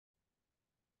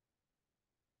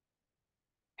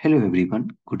Hello everyone,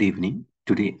 good evening.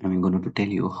 Today I'm going to tell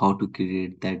you how to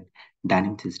create that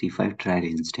Dynamics 365 trial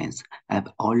instance. I've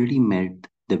already made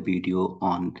the video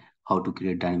on how to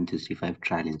create Dynamics 365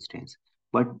 trial instance,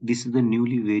 but this is the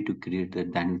newly way to create the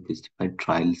Dynamics 365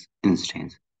 trials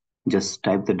instance. Just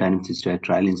type the Dynamics 365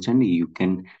 trial instance, you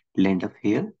can land up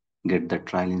here, get the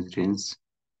trial instance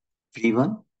free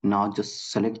one. Now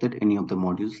just select that any of the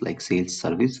modules like sales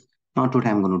service. Now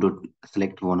today I'm going to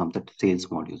select one of the sales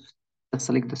modules. Just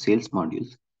select the sales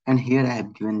modules, and here I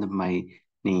have given my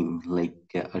name like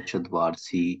Arshad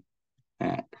Warsi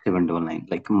 799,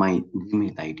 like my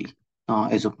Gmail ID. Now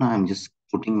as of now I'm just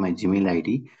putting my Gmail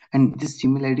ID, and this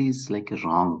Gmail ID is like a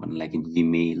wrong one, like a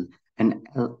Gmail, and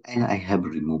I have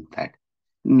removed that.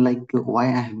 Like why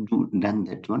I have done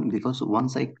that one, because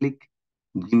once I click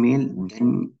Gmail,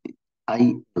 then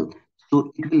IL.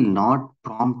 So it will not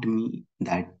prompt me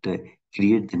that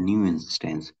create the new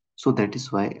instance. So that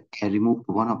is why I removed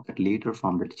one of that later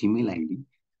from that Gmail ID.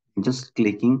 Just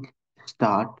clicking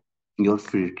start your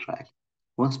free trial.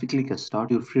 Once we click start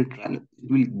your free trial, it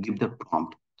will give the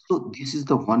prompt. So this is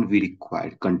the one we require.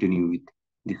 Continue with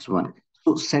this one.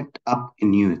 So set up a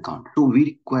new account. So we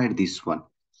require this one.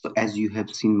 So as you have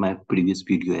seen my previous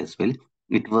video as well,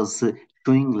 it was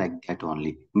showing like that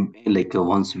only. Like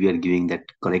once we are giving that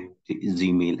correct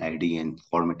Gmail ID and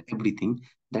format everything,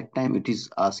 that time it is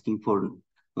asking for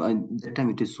that time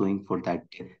it is showing for that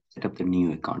set up the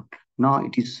new account. Now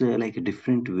it is like a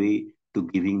different way to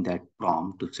giving that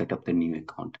prompt to set up the new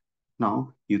account.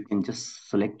 Now you can just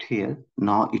select here.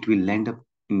 Now it will land up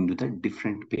into the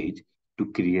different page to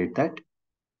create that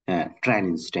trial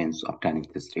instance of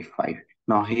Dynamics 365.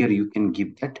 Now here you can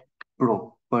give that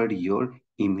proper your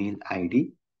email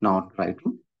ID. Now try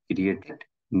to create that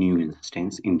new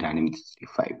instance in Dynamics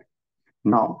 365.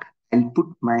 Now I'll put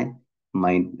my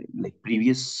like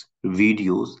previous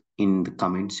videos in the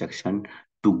comment section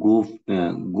to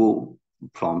go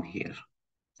from here.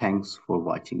 Thanks for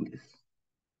watching this.